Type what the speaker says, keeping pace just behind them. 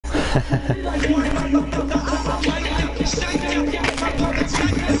Where's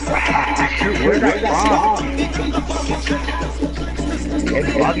that from?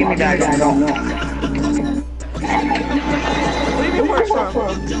 It's bugging me that I don't know. What do you mean where it's from?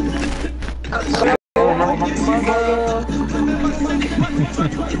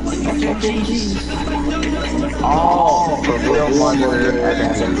 Oh, for real mother.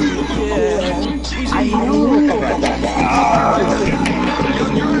 Yeah. I knew it was that.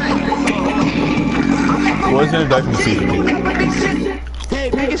 Roy's gonna die from season. Hey,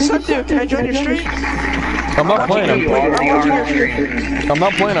 Vegas Sundu, can I join your stream? I'm not playing. You already are on your stream. I'm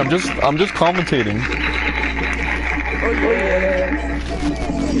not playing. I'm just commentating. Oh yeah.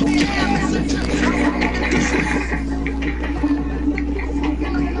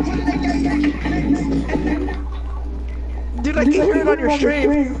 Dude, I can hear it on your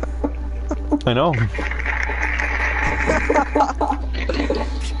stream. I know.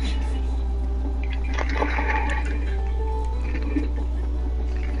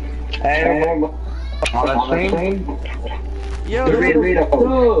 Hey, on the stream? Yo,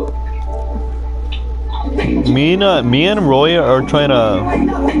 Me and Roy are trying to.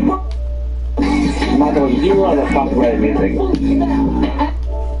 Michael, you are the copyrighted music.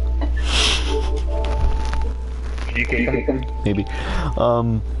 Did you kick him? Maybe.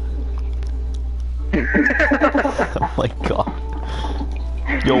 Oh my god.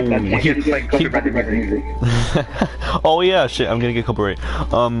 Yo, oh yeah, shit, I'm gonna get copyright.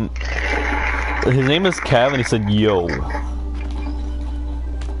 His name is Cav and he said yo.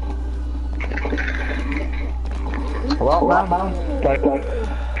 Well, are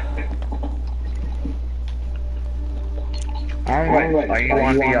you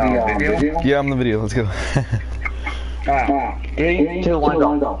on the video? Yeah, I'm in the video, let's go. 3, 2,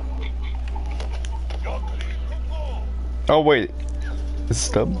 1, go. Oh wait. Is this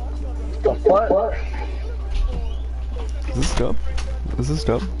Stub? What? Is this Stub? Is this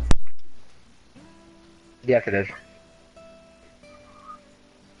Stub? Yes, it is.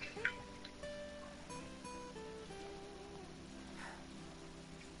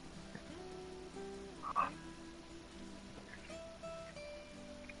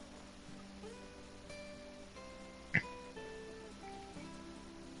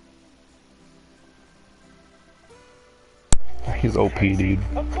 He's OP, dude.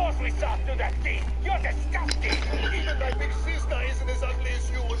 Of course we saw through that thing. You're disgusting. Even my big sister isn't as ugly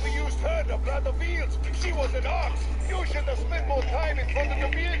as you, and we used her to plant the fields. She was an ox. You should have spent more time in front of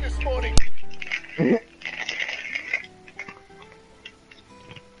the field this morning.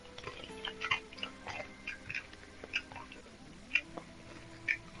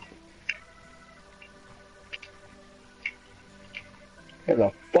 Get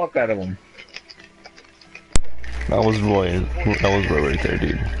the fuck out of him. That was Roy. That was Roy right there,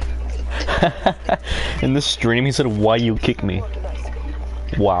 dude. In this stream, he said, "Why you kick me?"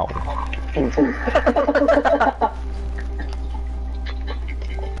 Wow.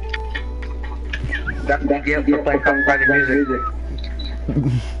 That's the deal for playing copyrighted music.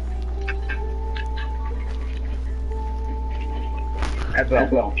 As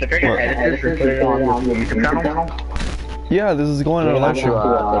well. Should I edit this and put it on the YouTube channel? Yeah, this is going on a live stream.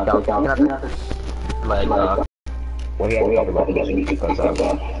 Well, he had to talk about the music because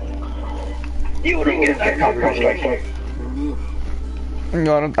you wouldn't get that copyright strike.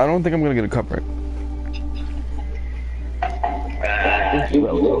 No, I don't think I'm gonna get a copyright.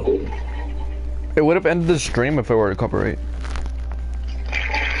 It would have ended the stream if I were to copyright.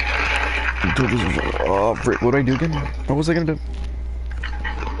 Dude, this is, what do I do again? What was I gonna do?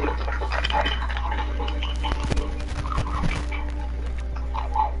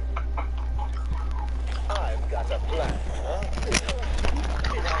 I've got a plan, huh?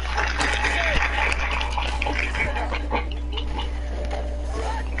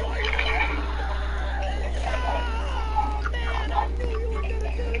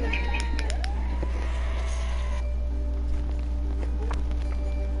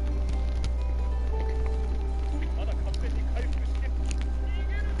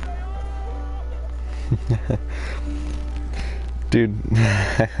 Dude.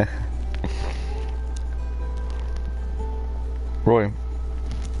 Roy.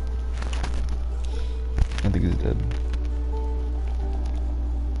 I think he's dead.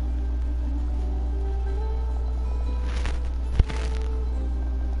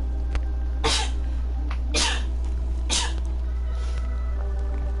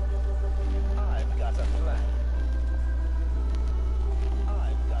 I've got a plan.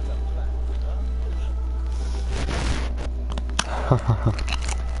 I've got a plan, huh?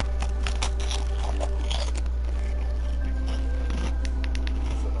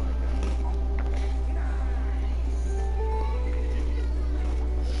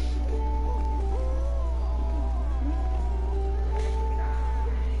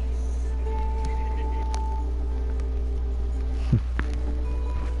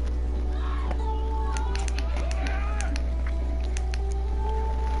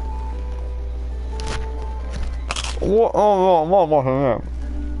 What? Oh, what?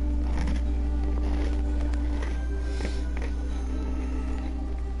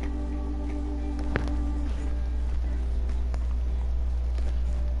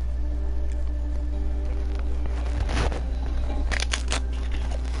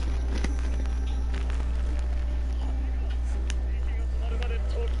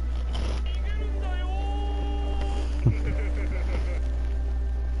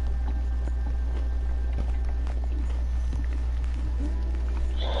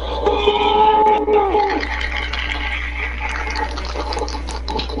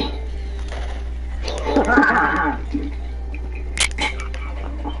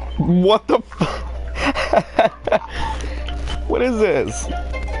 What the What is this?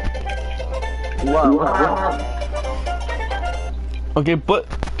 Wow. Okay, but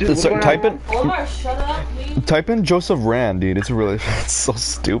type in Omar, shut up, please. type in Joseph Rand, dude. It's really it's so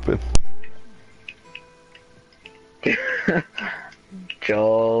stupid.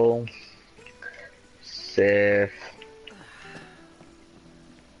 Joseph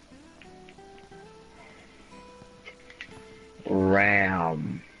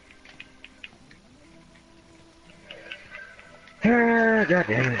Ram. God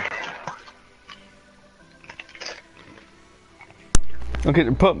damn it.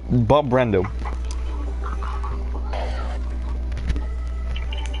 Okay, put Bob Brando.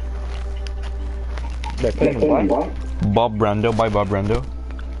 They're playing what? Bob Brando by Bob Brando.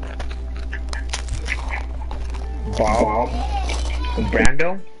 Bob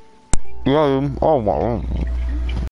Brando? Yeah. Oh wow.